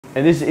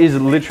And this is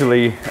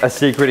literally a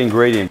secret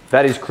ingredient.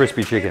 That is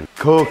crispy chicken.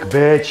 Cook,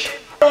 bitch.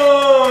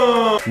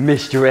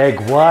 Mr. Egg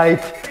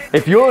White.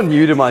 If you're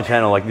new to my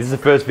channel, like this is the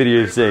first video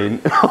you've seen,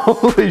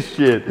 holy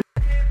shit.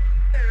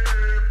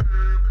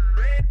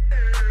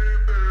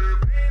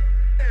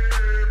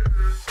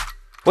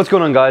 What's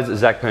going on guys,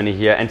 Zac Perna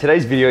here, and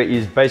today's video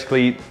is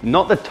basically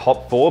not the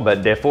top 4,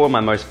 but they're 4 of my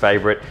most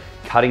favorite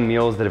cutting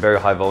meals that are very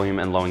high volume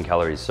and low in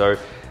calories. So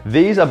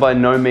these are by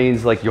no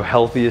means like your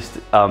healthiest,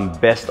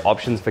 best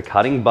options for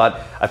cutting,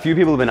 but a few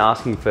people have been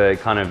asking for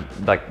kind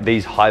of like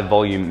these high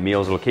volume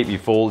meals that will keep you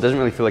full, doesn't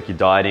really feel like you're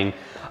dieting,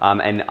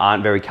 and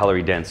aren't very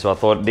calorie dense. So I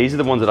thought these are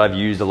the ones that I've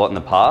used a lot in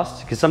the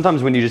past, because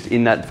sometimes when you're just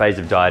in that phase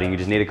of dieting, you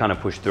just need to kind of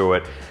push through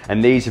it,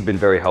 and these have been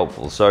very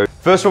helpful. So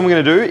first one we're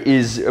gonna do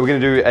is we're gonna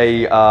do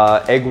a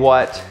egg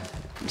white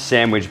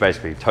sandwich,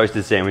 basically,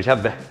 toasted sandwich.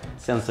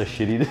 Sounds so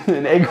shitty.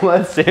 An egg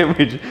white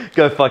sandwich.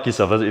 Go fuck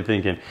yourself, that's what you're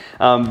thinking.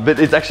 But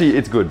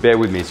it's good, bear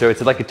with me. So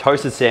it's like a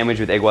toasted sandwich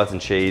with egg whites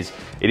and cheese.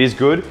 It is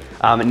good.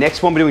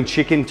 Next one, we're doing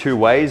chicken 2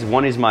 ways.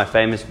 One is my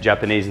famous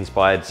Japanese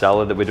inspired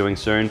salad that we're doing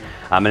soon.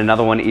 And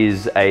another one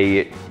is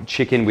a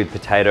chicken with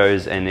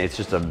potatoes, and it's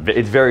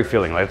very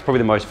filling. Like it's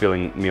probably the most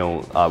filling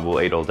meal we'll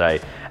eat all day.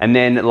 And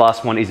then the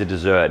last one is a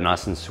dessert,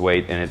 nice and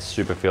sweet, and it's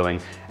super filling.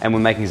 And we're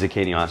making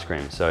zucchini ice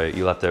cream. So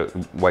you'll have to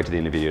wait to the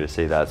end of the video to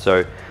see that.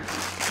 So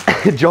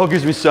Joel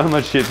gives me so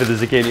much shit for the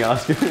zucchini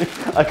ice cream.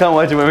 I can't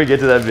wait to when we get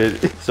to that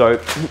bit. So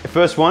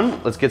first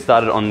one, let's get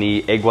started on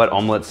the egg white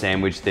omelette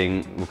sandwich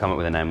thing. We'll come up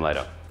with a name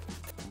later.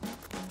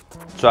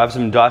 So I have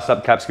some diced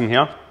up capsicum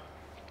here.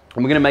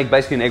 And we're gonna make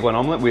basically an egg white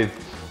omelette with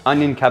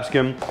onion,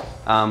 capsicum.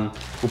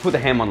 We'll put the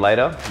ham on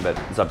later, but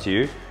it's up to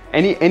you.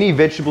 Any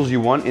vegetables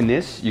you want in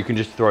this, you can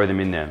just throw them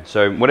in there.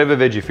 So whatever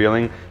veg you're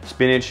feeling,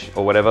 spinach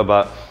or whatever,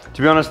 but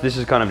to be honest, this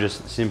is kind of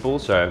just simple,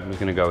 so I'm just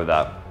gonna go with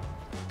that.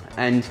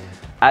 And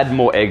add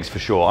more eggs for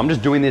sure. I'm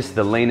just doing this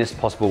the leanest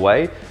possible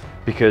way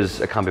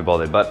because I can't be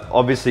bothered. But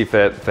obviously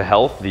for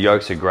health, the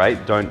yolks are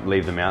great. Don't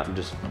leave them out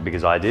just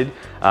because I did.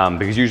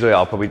 Because usually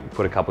I'll probably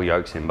put a couple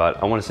yolks in,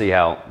 but I wanna see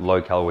how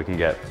low calorie we can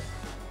get.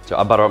 So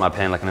I butter up my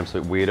pan like an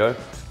absolute weirdo.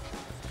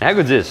 How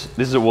good's this?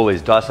 This is at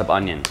Woolies, diced up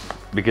onion,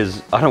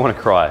 because I don't wanna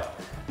cry.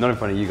 Not in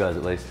front of you guys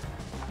at least.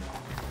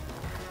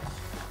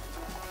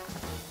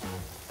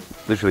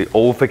 Literally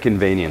all for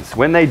convenience.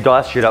 When they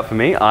dice shit up for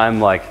me, I'm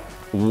like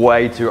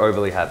way too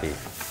overly happy.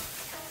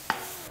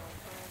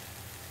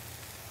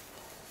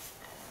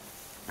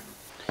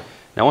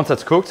 Now once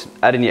that's cooked,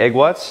 add in your egg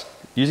whites,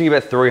 using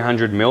about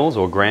 300 mils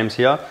or grams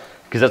here,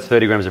 because that's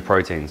 30 grams of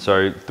protein.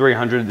 So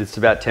 300, it's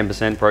about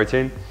 10%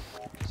 protein.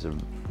 It's a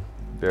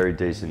very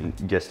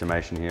decent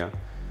guesstimation here.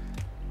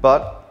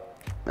 But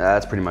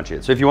that's pretty much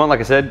it. So if you want, like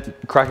I said,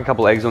 crack a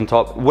couple eggs on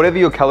top. Whatever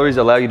your calories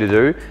allow you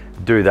to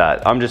do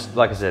that. I'm just,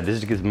 like I said, this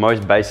is just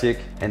most basic.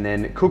 And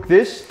then cook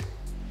this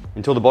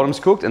until the bottom's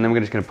cooked, and then we're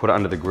just gonna put it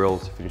under the grill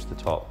to finish the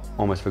top.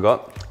 Almost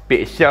forgot.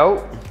 Bit of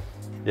salt.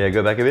 Yeah,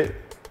 go back a bit.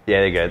 Yeah,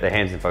 there you go. The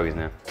hand's in focus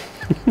now.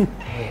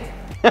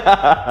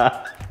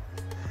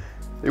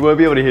 You won't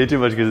be able to hear too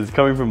much because it's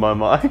coming from my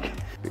mic.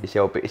 Bit of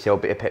salt,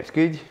 bit of pep's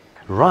good.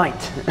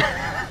 Right.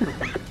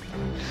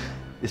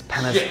 This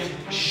pan has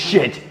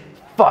shit.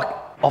 Fuck.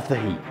 Off the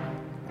heat.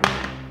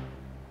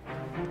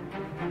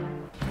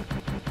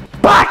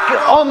 Back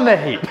on the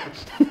heat.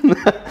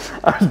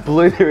 I just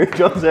blew the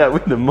eardrums out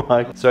with the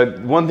mic. So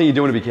one thing you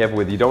do want to be careful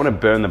with, you don't want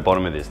to burn the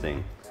bottom of this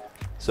thing.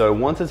 So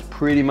once it's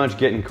pretty much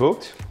getting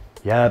cooked,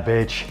 yeah,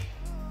 bitch.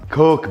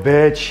 Cook,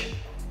 bitch.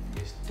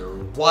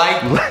 Mr.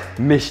 White.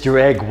 Mr.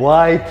 Egg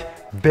White,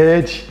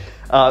 bitch.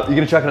 You're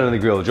gonna chuck it under the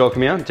grill. Joel,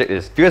 come here, check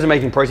this. If you guys are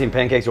making protein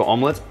pancakes or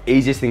omelets,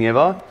 easiest thing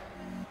ever,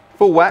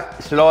 full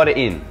whack, slide it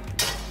in.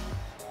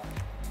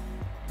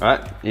 All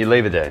right, you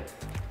leave it there.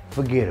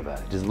 Forget about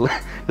it. Just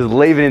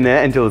leave it in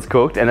there until it's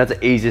cooked, and that's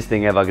the easiest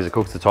thing ever because it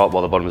cooks the top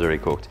while the bottom is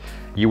already cooked.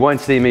 You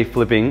won't see me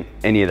flipping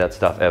any of that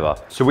stuff ever.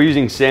 So we're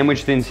using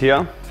sandwich thins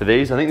here for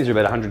these. I think these are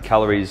about 100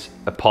 calories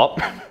a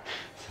pop.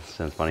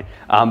 Sounds funny.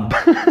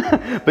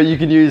 But you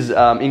can use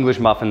English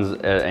muffins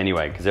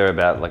anyway, because they're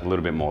about like a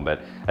little bit more, but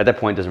at that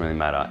point it doesn't really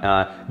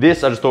matter.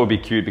 This I just thought would be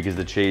cute because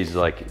the cheese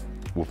like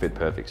will fit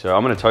perfect. So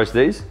I'm gonna toast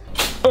these.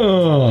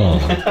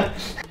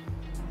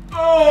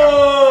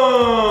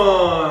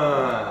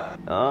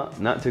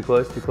 Not too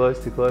close, too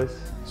close, too close.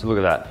 So look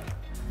at that.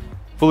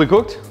 Fully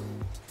cooked.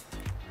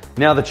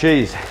 Now the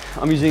cheese.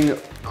 I'm using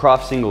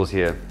Kraft singles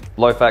here.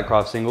 Low fat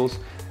Kraft singles.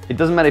 It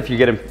doesn't matter if you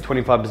get them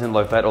 25%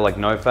 low fat or like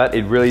no fat.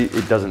 It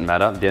doesn't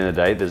matter at the end of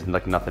the day. There's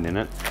like nothing in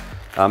it.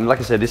 Like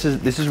I said, this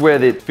is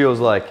where it feels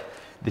like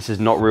this is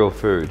not real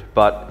food.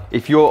 But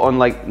if you're on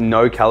like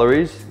no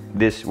calories,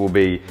 this will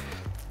be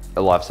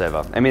a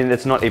lifesaver. I mean,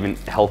 it's not even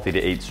healthy to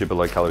eat super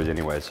low calories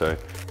anyway, so.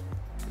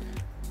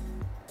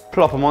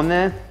 Plop them on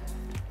there,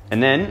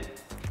 and then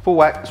full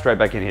whack straight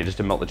back in here just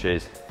to melt the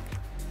cheese.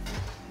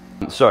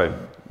 So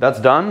that's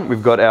done.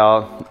 We've got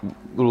our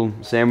little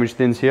sandwich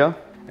thins here,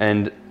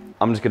 and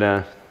I'm just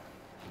gonna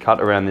cut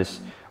around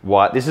this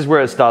white. This is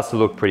where it starts to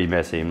look pretty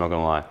messy, I'm not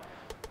gonna lie.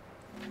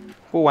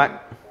 Full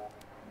whack.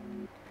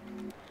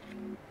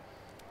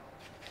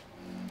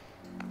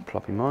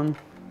 Plop him on.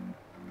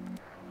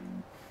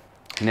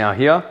 Now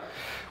here,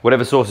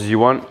 whatever sauces you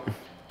want.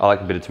 I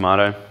like a bit of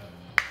tomato.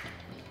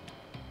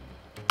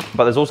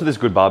 But there's also this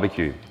good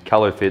barbecue,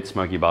 Calo Fit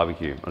Smoky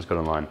Barbecue. I just got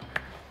online.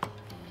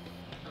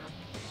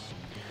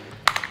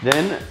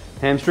 Then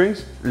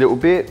hamstrings, a little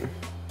bit.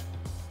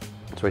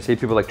 So I see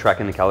people like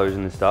tracking the calories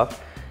and this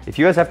stuff. If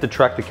you guys have to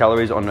track the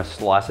calories on a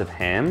slice of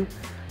ham,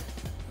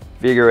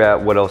 figure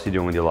out what else you're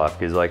doing with your life,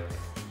 because like,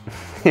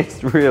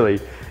 it's really,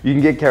 you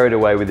can get carried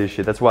away with this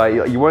shit. That's why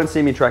you won't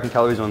see me tracking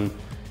calories on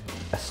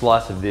a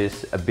slice of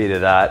this, a bit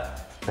of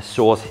that, a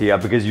sauce here,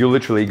 because you'll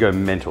literally go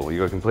mental, you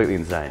go completely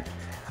insane.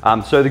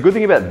 So the good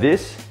thing about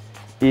this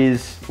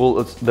is,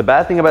 well, the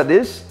bad thing about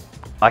this,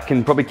 I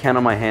can probably count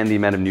on my hand the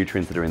amount of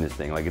nutrients that are in this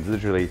thing. Like it's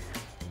literally,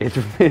 it's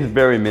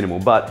very minimal.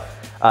 But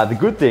the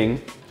good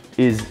thing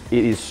is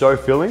it is so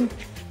filling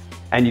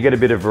and you get a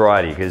bit of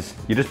variety because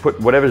you just put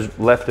whatever's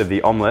left of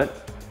the omelet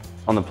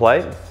on the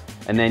plate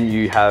and then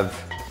you have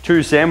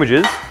 2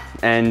 sandwiches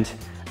and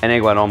an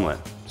egg white omelet.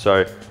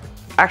 So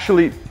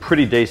actually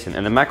pretty decent.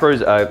 And the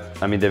macros are,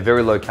 I mean, they're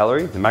very low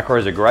calorie. The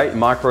macros are great.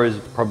 Micros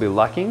probably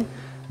lacking,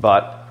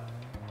 but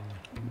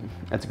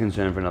that's a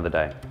concern for another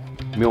day.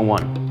 Meal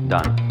 1,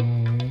 done.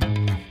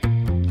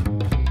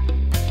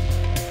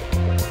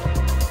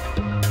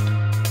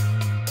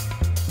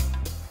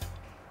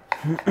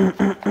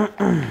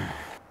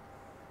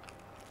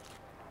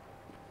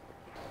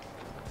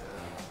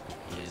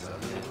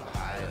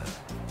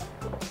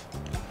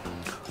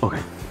 Okay,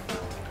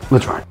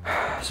 let's try.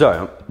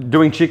 So,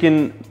 doing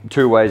chicken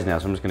 2 ways now,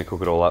 so I'm just gonna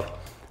cook it all up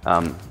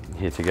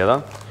here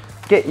together.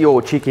 Get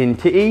your chicken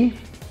titty.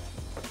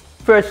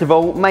 First of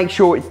all, make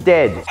sure it's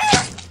dead.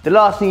 The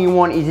last thing you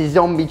want is a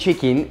zombie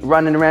chicken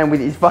running around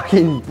with his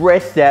fucking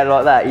breasts out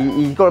like that.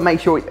 He's gotta make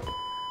sure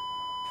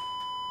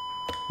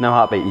no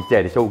heartbeat, he's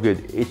dead, it's all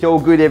good. It's all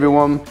good,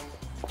 everyone.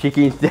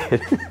 Chicken's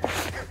dead.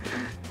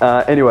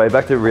 Anyway,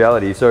 back to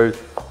reality. So,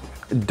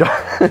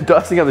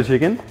 dicing up the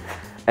chicken,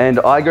 and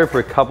I go for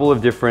a couple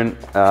of different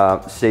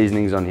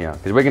seasonings on here,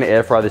 because we're gonna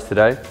air fry this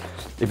today.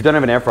 If you don't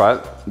have an air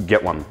fryer,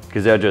 get one,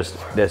 because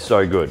they're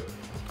so good.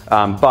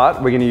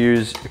 But we're gonna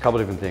use a couple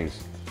of different things.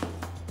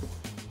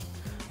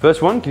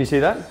 First one, can you see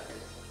that?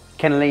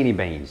 Cannellini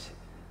beans.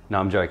 No,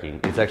 I'm joking.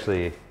 It's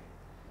actually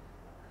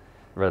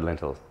red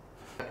lentils.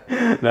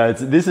 No,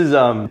 this is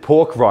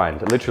pork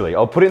rind, literally.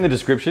 I'll put it in the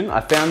description.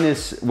 I found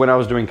this when I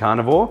was doing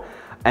carnivore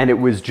and it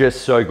was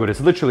just so good.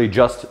 It's literally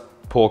just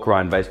pork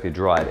rind, basically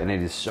dried, and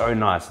it is so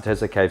nice. It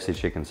tastes like KFC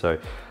chicken. So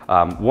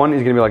one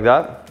is gonna be like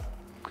that.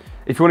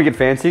 If you wanna get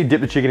fancy,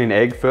 dip the chicken in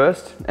egg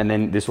first, and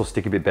then this will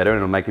stick a bit better and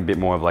it'll make a bit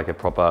more of like a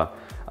proper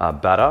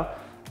batter,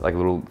 like a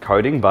little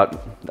coating,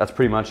 but that's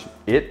pretty much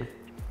it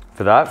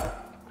for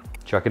that.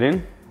 Chuck it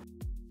in.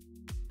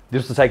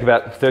 This will take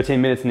about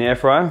 13 minutes in the air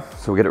fryer,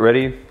 so we'll get it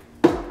ready.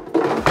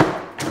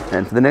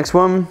 And for the next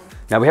one,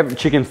 now we have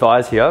chicken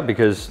thighs here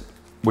because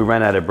we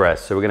ran out of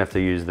breast, so we're gonna have to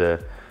use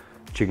the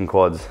chicken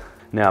quads.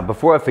 Now,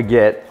 before I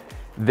forget,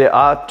 there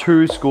are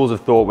 2 schools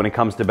of thought when it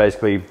comes to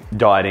basically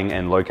dieting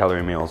and low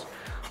calorie meals.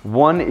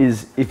 One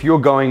is if you're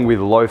going with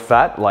low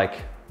fat,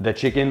 like the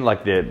chicken,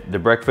 like the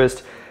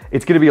breakfast,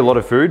 it's gonna be a lot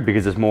of food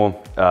because there's more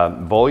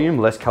volume,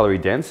 less calorie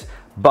dense,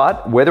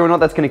 but whether or not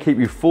that's gonna keep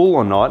you full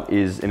or not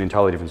is an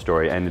entirely different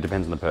story, and it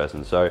depends on the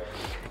person. So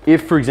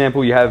if, for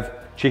example, you have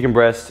chicken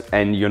breast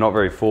and you're not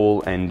very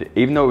full, and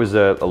even though it was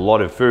a lot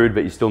of food,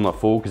 but you're still not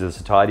full because of the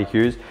satiety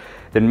cues,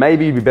 then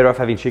maybe you'd be better off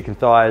having chicken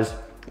thighs,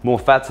 more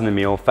fats in the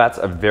meal. Fats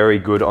are very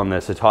good on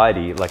the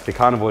satiety, like the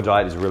carnivore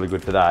diet is really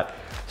good for that.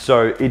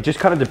 So it just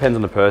kind of depends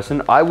on the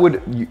person. I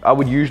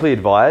would usually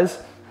advise,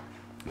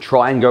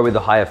 try and go with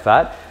the higher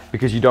fat,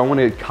 because you don't want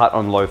to cut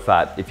on low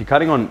fat. If you're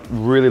cutting on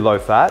really low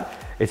fat,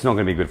 it's not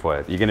gonna be good for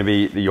you. You're gonna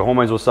be, your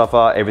hormones will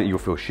suffer, you'll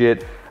feel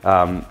shit.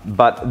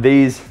 But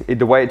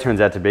the way it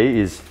turns out to be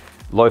is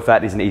low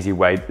fat is an easy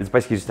way. It's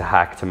basically just a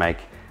hack to make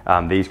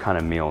these kind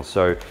of meals.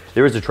 So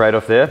there is a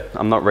trade-off there.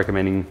 I'm not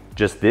recommending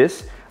just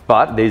this,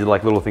 but these are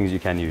like little things you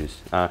can use.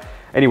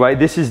 Anyway,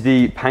 this is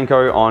the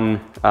panko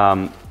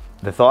on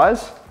the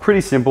thighs.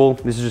 Pretty simple.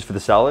 This is just for the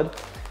salad.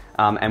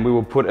 And we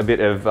will put a bit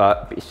of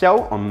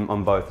salt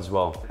on both as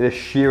well. The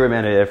sheer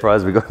amount of air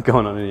fryers we've got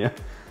going on in here.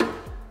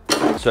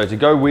 So to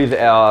go with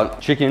our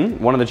chicken,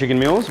 one of the chicken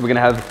meals, we're gonna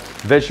have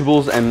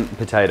vegetables and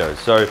potatoes.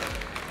 So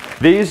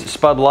these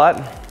Spud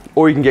Light,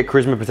 or you can get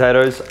Charisma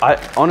potatoes. I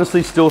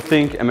honestly still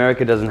think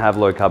America doesn't have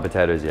low carb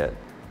potatoes yet.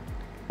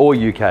 Or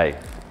UK. I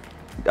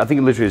think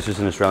it literally is just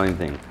an Australian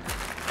thing.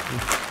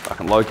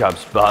 Fucking low carb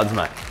Spuds,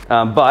 mate.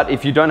 But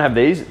if you don't have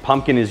these,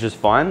 pumpkin is just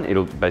fine.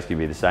 It'll basically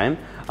be the same.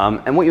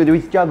 And what you'll do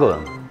is juggle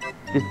them.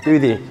 Just do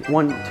this.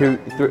 1, 2,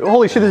 3.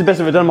 Holy shit, this is the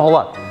best I've ever done in my whole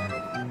life.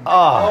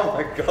 Oh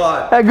my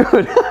god. How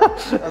good.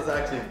 That was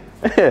actually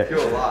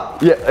pure luck.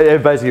 Yeah,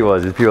 it basically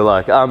was. It's pure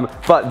luck.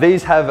 But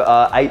these have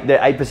they're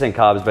 8%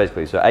 carbs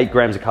basically. So 8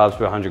 grams of carbs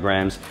per 100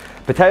 grams.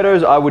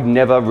 Potatoes, I would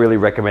never really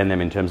recommend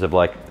them in terms of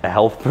like a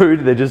health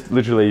food. They're just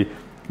literally,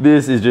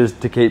 this is just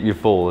to keep you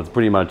full. That's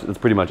pretty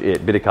much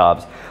it, bit of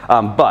carbs.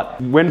 But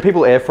when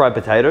people air fry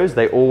potatoes,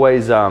 they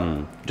always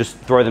just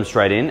throw them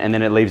straight in and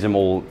then it leaves them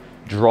all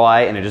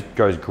dry and it just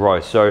goes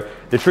gross. So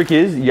the trick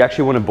is you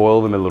actually want to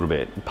boil them a little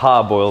bit,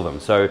 parboil them.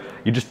 So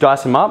you just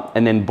dice them up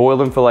and then boil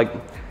them for like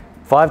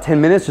 5-10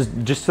 minutes,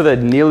 just so they're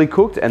nearly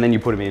cooked, and then you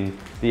put them in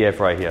the air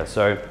fryer here.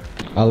 So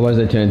otherwise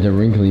they turn into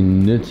wrinkly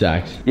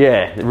nutsacks.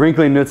 Yeah,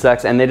 wrinkly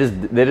nutsacks, and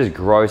they're just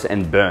gross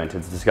and burnt.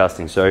 It's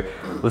disgusting. So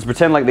let's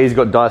pretend like these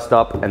got diced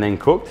up and then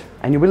cooked,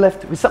 and you'll be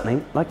left with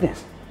something like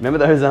this. Remember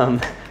those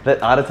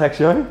that Art Attack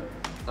show?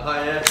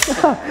 Oh yeah.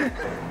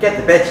 Get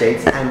the bed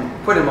sheets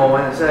and put them all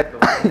in a circle.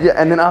 Yeah,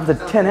 and then after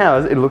 10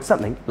 hours, it looks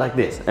something like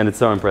this, and it's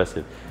so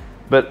impressive.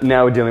 But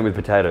now we're dealing with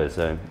potatoes,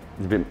 so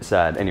it's a bit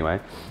sad. Anyway,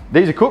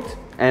 these are cooked,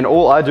 and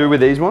all I do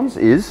with these ones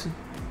is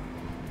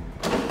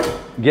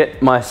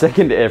get my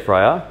second air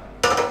fryer,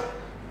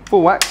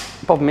 full whack,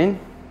 pop them in.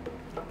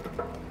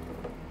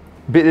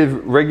 Bit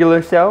of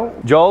regular cell.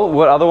 Joel,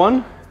 what other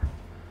one?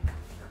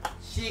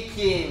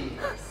 Chicken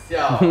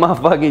cell. My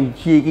fucking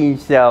chicken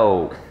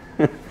cell.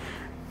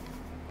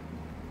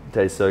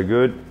 Tastes so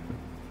good.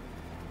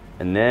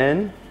 And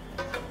then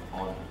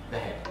On the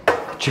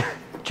head.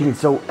 chicken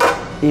cell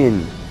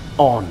in,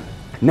 on.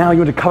 Now you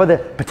want to cover the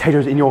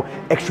potatoes in your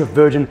extra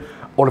virgin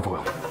olive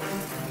oil.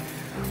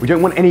 We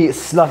don't want any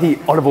slutty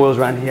olive oils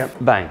around here.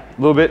 Bang, a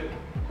little bit.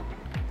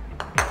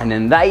 And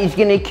then that is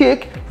gonna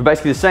cook for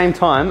basically the same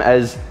time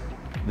as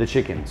the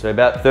chicken. So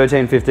about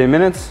 13-15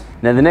 minutes.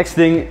 Now the next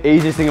thing,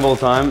 easiest thing of all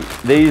time,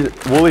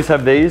 Woolies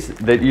have these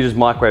that you just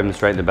microwave them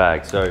straight in the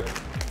bag. So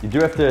you do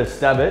have to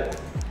stab it.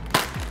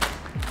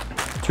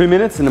 2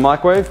 minutes in the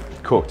microwave,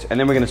 cooked. And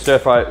then we're gonna stir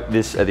fry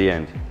this at the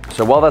end.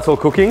 So while that's all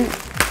cooking,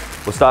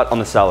 we'll start on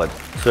the salad.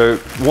 So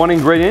one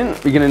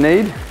ingredient you're gonna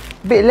need,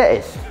 a bit of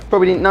lettuce.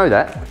 Probably didn't know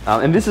that.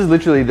 And this is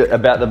literally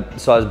about the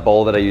size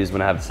bowl that I use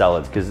when I have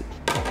salads, because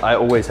I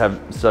always have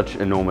such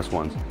enormous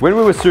ones. When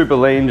we were super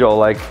lean, Joel,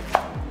 like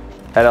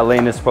at our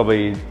leanest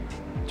probably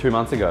 2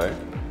 months ago,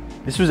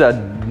 this was our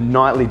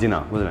nightly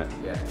dinner, wasn't it?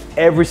 Yeah.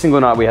 Every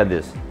single night we had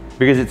this,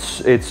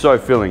 because it's so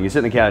filling. You sit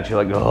on the couch,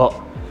 you're like,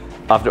 oh,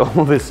 after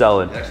all this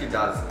salad. It actually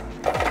does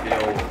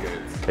feel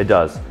good. It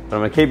does, but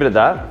I'm gonna keep it at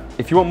that.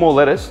 If you want more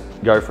lettuce,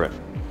 go for it.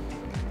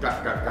 Go,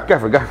 go, go. Go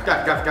for it, go.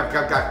 Go, go, go,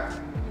 go, go.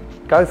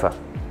 Go for it.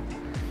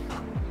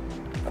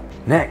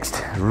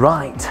 Next,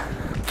 right.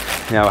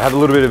 Now I have a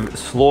little bit of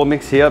slaw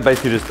mix here,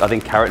 basically just, I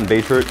think, carrot and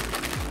beetroot.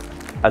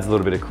 Adds a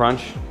little bit of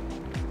crunch.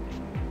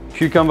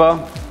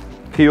 Cucumber,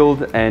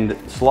 peeled and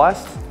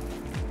sliced.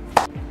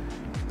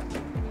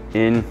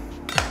 In.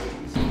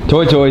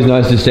 Toy's always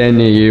nice to stand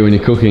near you when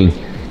you're cooking.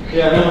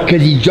 Yeah,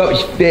 because he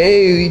drops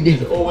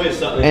food. always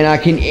something. And I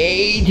can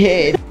eat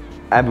it.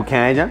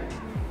 Avocado.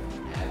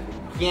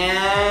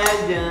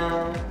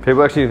 Yeah.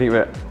 People actually think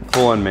we're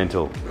full on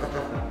mental.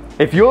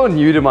 If you're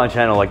new to my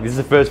channel, like this is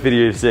the first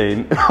video you've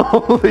seen,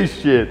 holy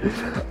shit,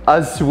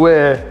 I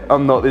swear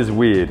I'm not this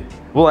weird.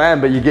 Well, I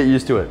am, but you get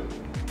used to it.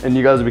 And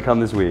you guys will become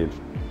this weird.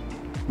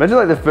 Imagine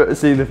like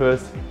seeing the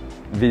first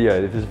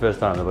video, if it's the first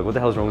time, they're like, what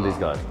the hell's wrong with these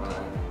guys?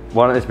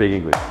 Why don't they speak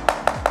English?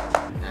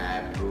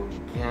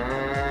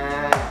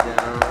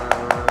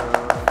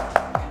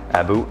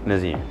 Abu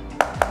Nazim.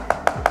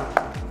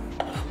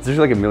 There's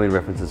like a million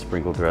references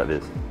sprinkled throughout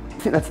this. I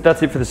think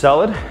that's it for the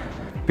salad.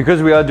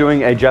 Because we are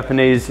doing a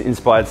Japanese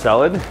inspired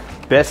salad,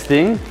 best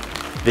thing,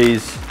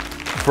 these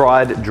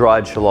fried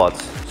dried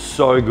shallots.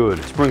 So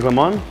good. Sprinkle them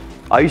on.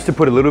 I used to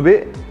put a little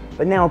bit,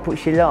 but now I put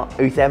shallot.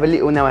 I used to have a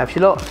little, now I have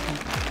shallot.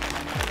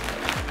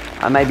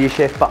 I may be a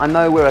chef, but I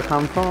know where I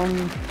come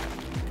from.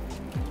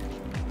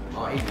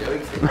 Oh, he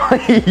likes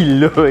it. He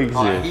likes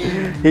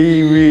it.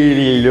 He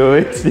really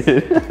likes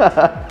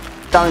it.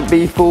 Don't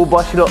be fooled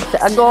by shallots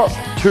that I got.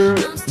 Two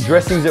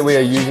dressings that we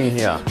are using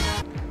here,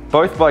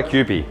 both by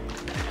Kewpie.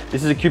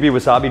 This is a Kewpie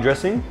wasabi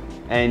dressing,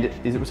 and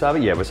is it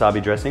wasabi? Yeah,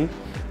 wasabi dressing.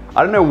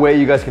 I don't know where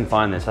you guys can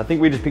find this. I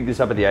think we just picked this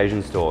up at the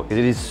Asian store because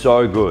it is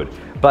so good.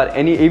 But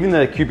even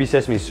the Kewpie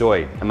sesame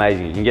soy,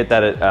 amazing. You can get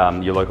that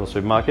at your local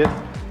supermarket.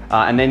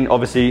 And then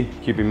obviously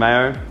Kewpie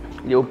mayo,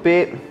 a little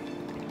bit.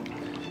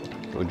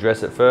 We'll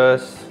dress it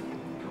first.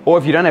 Or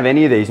if you don't have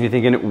any of these and you're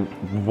thinking,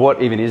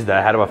 what even is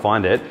that? How do I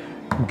find it?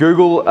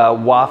 Google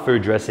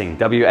Wafu dressing,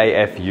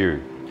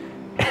 W-A-F-U.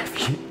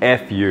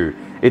 F-U.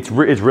 It's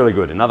really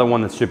good. Another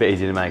one that's super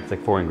easy to make. It's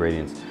like 4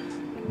 ingredients.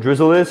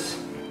 Drizzle this.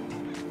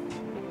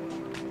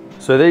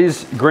 So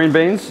these green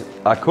beans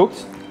are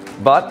cooked,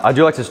 but I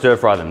do like to stir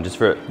fry them just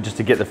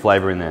to get the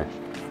flavor in there.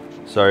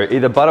 So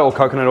either butter or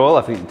coconut oil,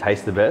 I think it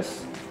tastes the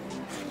best.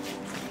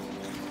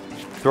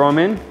 Throw them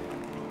in.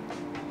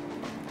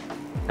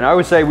 And I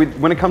always say,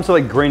 when it comes to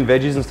like green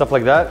veggies and stuff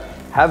like that,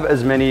 have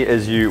as many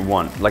as you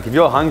want. Like if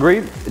you're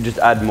hungry, just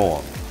add more.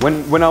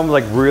 When I'm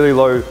like really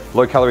low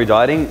calorie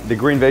dieting, the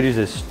green veggies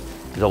is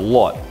a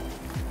lot.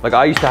 Like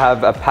I used to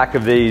have a pack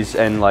of these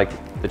and like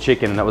the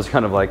chicken, and that was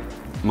kind of like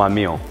my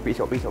meal. Be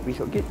so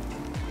good.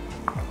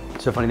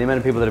 So funny, the amount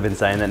of people that have been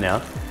saying that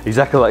now,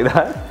 exactly like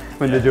that,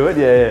 when they do it,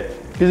 yeah.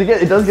 Because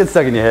it does get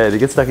stuck in your head, it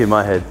gets stuck in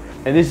my head.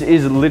 And this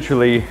is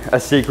literally a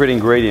secret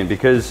ingredient,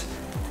 because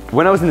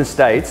when I was in the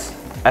States,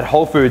 at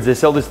Whole Foods, they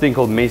sell this thing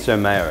called miso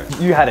mayo.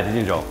 You had it,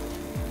 didn't you, Joel?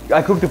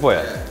 I cooked it for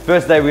you.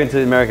 First day we went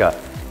to America.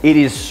 It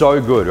is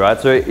so good, right?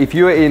 So if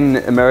you're in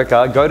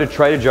America, go to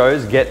Trader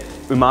Joe's, get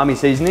umami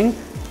seasoning,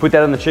 put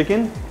that on the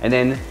chicken, and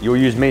then you'll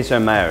use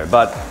miso mayo.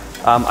 But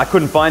I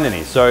couldn't find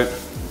any, so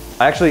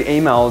I actually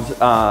emailed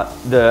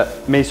the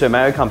miso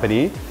mayo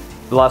company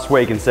last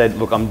week and said,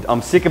 look,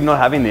 I'm sick of not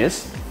having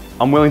this.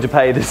 I'm willing to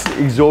pay this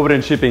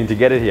exorbitant shipping to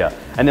get it here.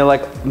 And they're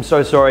like, I'm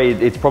so sorry,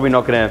 it's probably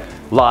not gonna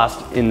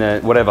last in the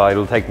whatever,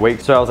 it'll take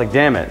weeks. So I was like,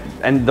 damn it.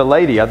 And the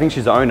lady, I think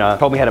she's the owner,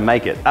 told me how to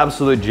make it.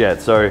 Absolute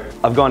jet. So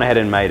I've gone ahead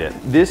and made it.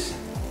 This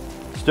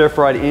stir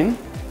fried in,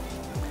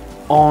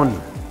 on.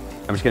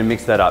 I'm just gonna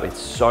mix that up.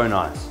 It's so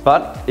nice.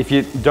 But if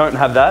you don't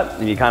have that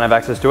and you can't have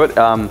access to it,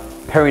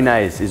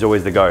 Perinaise is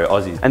always the go,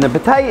 Aussies. And the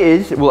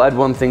potatoes, we'll add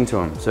one thing to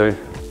them. So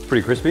it's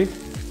pretty crispy.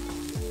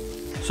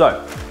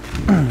 So,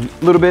 a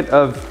little bit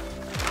of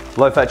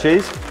low-fat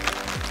cheese.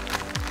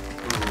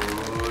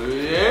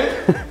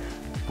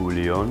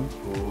 Bouillon.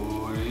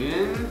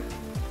 Bouillon.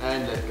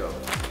 And let's go.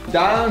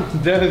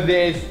 Don't do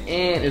this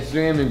in a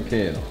swimming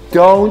pool.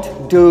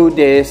 Don't do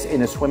this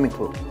in a swimming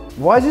pool.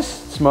 Why is this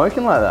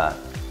smoking like that?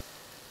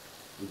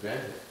 Okay.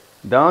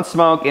 Don't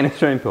smoke in a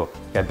swimming pool.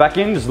 Okay, back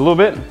in just a little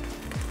bit.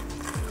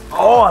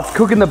 Oh, it's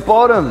cooking the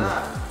bottom.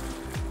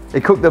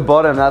 It cooked the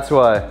bottom, that's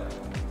why.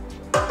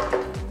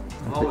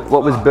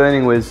 What was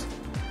burning was,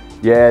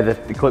 yeah,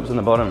 the clips on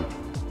the bottom.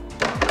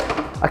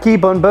 I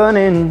keep on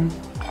burning.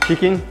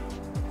 Chicken.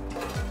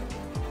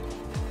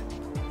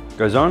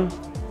 Goes on.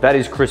 That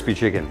is crispy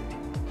chicken.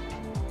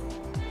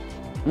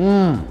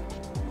 Mmm.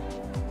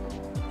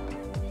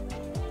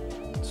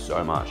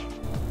 So much.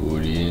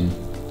 Bouillon.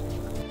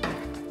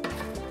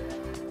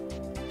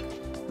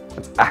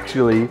 It's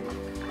actually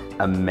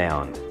a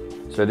mound.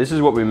 So this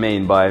is what we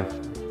mean by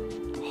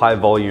high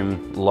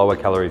volume, lower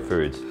calorie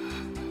foods.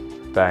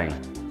 Bang,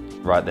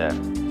 right there.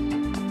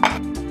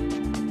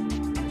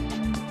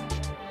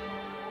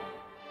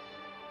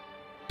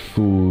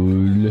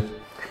 Full.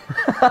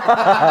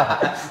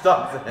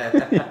 Stop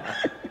there.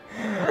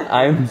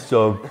 I'm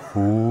so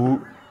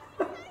full.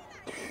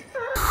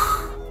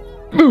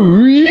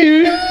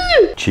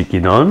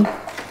 Chicken on.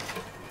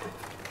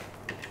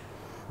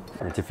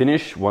 And to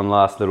finish, one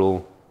last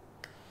little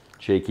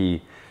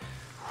cheeky.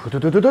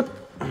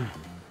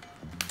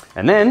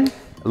 And then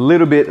a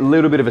little bit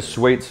of a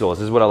sweet sauce.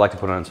 This is what I like to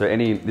put on. So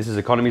this is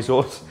economy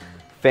sauce.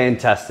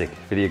 Fantastic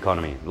for the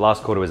economy.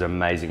 Last quarter was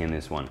amazing in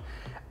this one.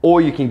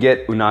 Or you can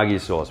get unagi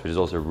sauce, which is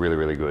also really,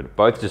 really good.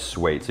 Both just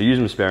sweet, so use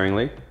them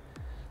sparingly.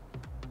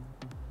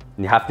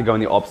 And you have to go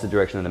in the opposite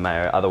direction of the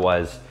mayo,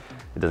 otherwise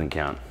it doesn't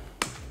count.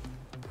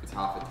 It's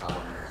half a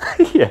tub.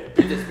 Yeah.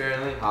 Use it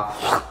sparingly,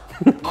 half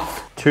a tub.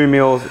 2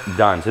 meals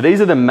done. So these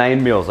are the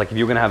main meals. Like if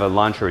you're gonna have a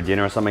lunch or a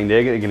dinner or something,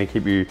 they're gonna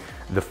keep you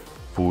the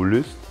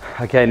fullest.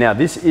 Okay, now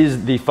this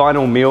is the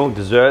final meal,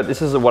 dessert.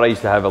 This is what I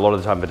used to have a lot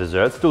of the time for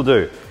dessert, still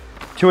do.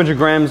 200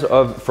 grams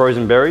of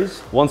frozen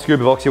berries, 1 scoop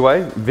of Oxy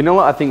Whey.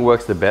 Vanilla I think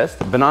works the best.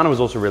 Banana was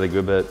also really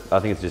good, but I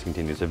think it's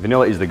discontinued. So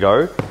vanilla is the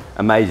go.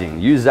 Amazing.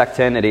 Use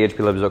Zac10 at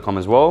ehplevels.com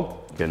as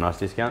well. Get a nice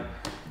discount.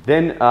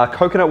 Then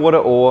coconut water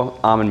or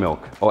almond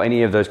milk, or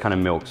any of those kind of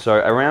milk. So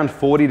around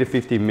 40 to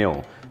 50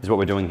 mil is what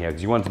we're doing here,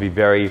 because you want it to be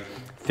very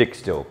thick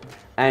still.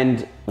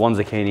 And 1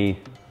 zucchini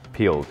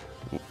peeled.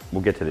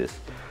 We'll get to this.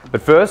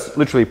 But first,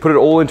 literally put it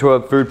all into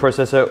a food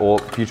processor or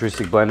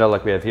futuristic blender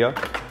like we have here.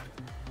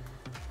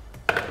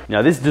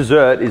 Now this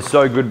dessert is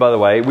so good, by the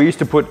way. We used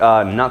to put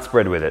nut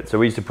spread with it. So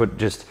we used to put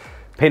just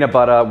peanut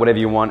butter, whatever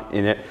you want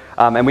in it.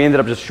 And we ended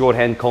up just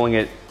shorthand calling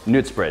it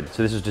nut spread.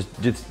 So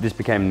this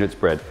became nut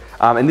spread.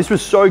 And this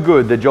was so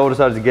good that Joel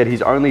decided to get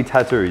his only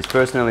tattoo, his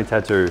first and only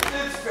tattoo,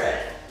 Nut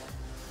spread.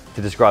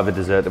 to describe the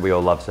dessert that we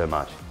all love so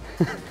much.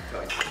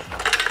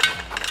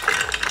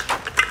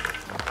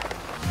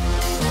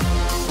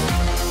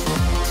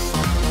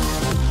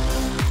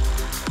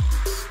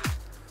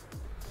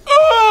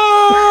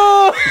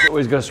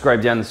 Always got to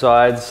scrape down the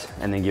sides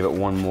and then give it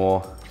one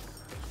more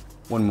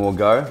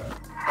go.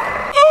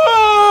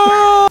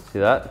 See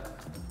that?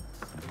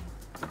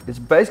 It's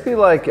basically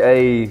like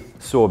a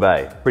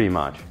sorbet, pretty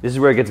much. This is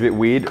where it gets a bit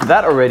weird.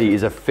 That already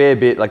is a fair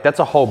bit, like that's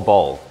a whole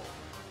bowl.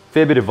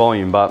 Fair bit of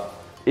volume, but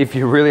if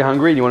you're really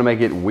hungry and you want to make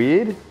it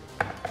weird,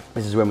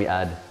 this is when we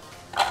add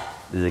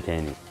the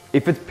zucchini.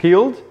 If it's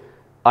peeled,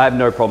 I have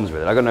no problems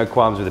with it. I got no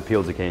qualms with the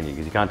peeled zucchini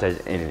because you can't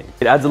taste anything.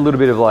 It adds a little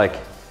bit of like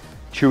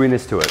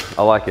chewiness to it.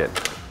 I like it.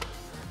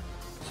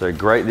 So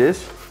grate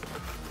this.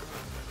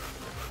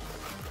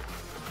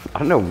 I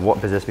don't know what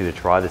possessed me to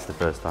try this the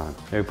first time.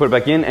 Maybe put it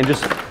back in and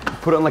just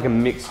put it on like a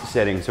mix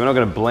setting. So we're not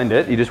gonna blend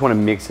it, you just wanna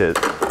mix it.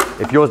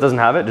 If yours doesn't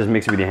have it, just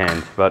mix it with your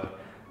hand. But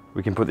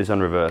we can put this on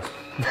reverse.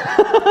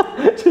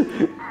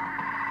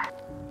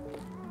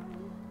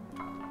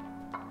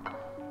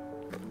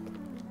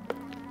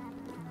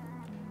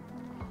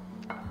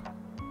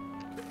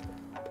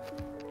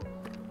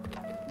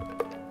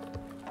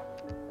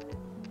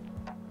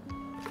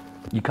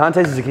 You can't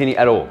taste the zucchini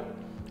at all.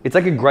 It's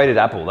like a grated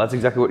apple. That's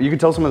exactly what, you can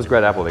tell someone's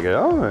grated apple. They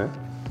go,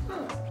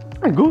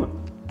 oh, good.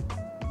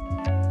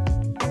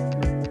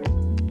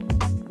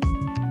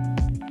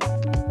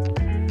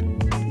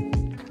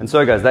 And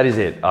so guys, that is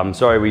it. I'm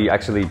sorry we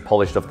actually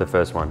polished off the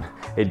first one.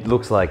 It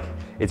looks like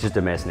it's just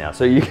a mess now.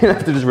 So you're gonna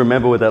have to just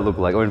remember what that looked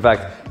like. Or in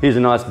fact, here's a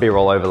nice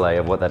B-roll overlay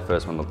of what that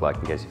first one looked like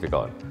in case you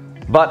forgot.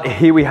 But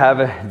here we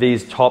have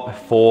these top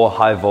 4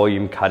 high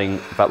volume cutting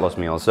fat loss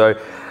meals. So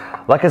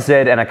like I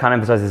said, and I can't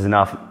emphasize this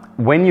enough,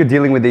 when you're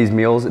dealing with these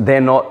meals,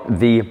 they're not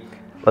the,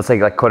 let's say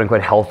like quote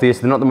unquote healthiest.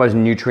 They're not the most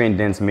nutrient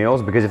dense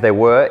meals, because if they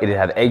were, it'd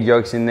have egg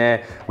yolks in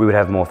there. We would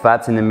have more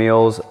fats in the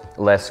meals,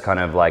 less kind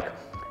of like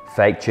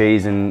fake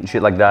cheese and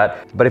shit like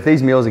that. But if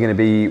these meals are gonna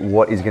be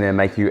what is gonna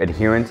make you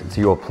adherent to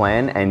your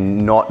plan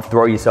and not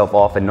throw yourself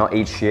off and not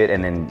eat shit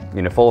and then,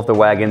 you know, fall off the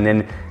wagon,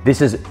 then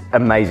this is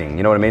amazing,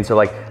 you know what I mean? So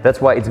like,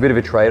 that's why it's a bit of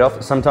a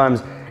trade-off.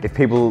 Sometimes if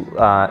people,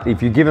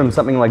 if you give them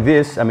something like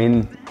this, I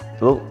mean,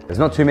 well, there's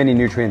not too many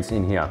nutrients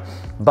in here.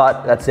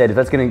 But that said, if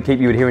that's gonna keep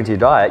you adherent to your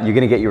diet, you're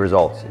gonna get your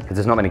results because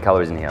there's not many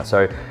calories in here.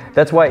 So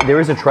that's why there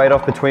is a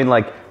trade-off between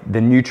like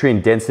the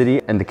nutrient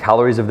density and the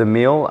calories of the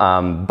meal.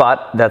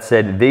 But that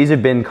said, these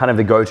have been kind of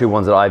the go-to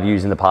ones that I've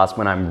used in the past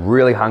when I'm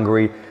really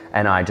hungry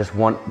and I just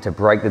want to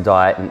break the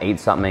diet and eat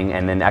something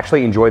and then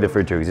actually enjoy the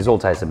food too, because this all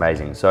tastes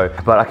amazing. So,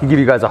 but I can give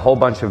you guys a whole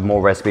bunch of more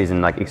recipes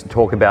and like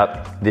talk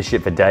about this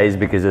shit for days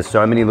because there's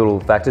so many little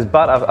factors.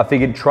 But I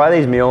figured try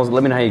these meals,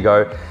 let me know how you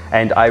go,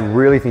 and I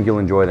really think you'll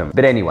enjoy them.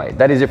 But anyway,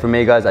 that is it from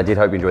me guys. I did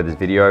hope you enjoyed this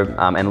video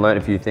and learned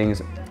a few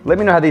things. Let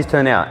me know how these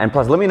turn out, and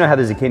plus let me know how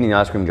the zucchini and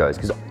ice cream goes,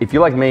 because if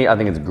you're like me, I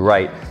think it's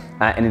great.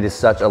 And it is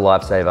such a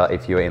lifesaver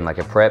if you're in like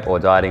a prep or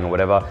dieting or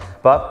whatever.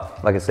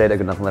 But like I said, I've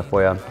got nothing left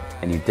for you,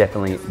 and you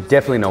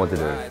definitely know what to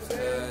do.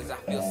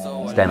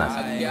 Stay nice.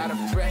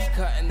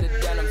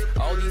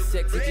 All these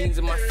sexy jeans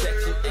in my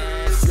section,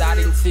 and slide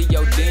into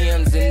your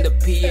DMs in the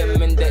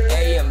PM and the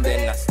AM.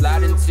 Then I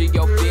slide into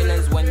your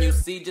feelings when you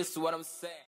see just what I'm saying.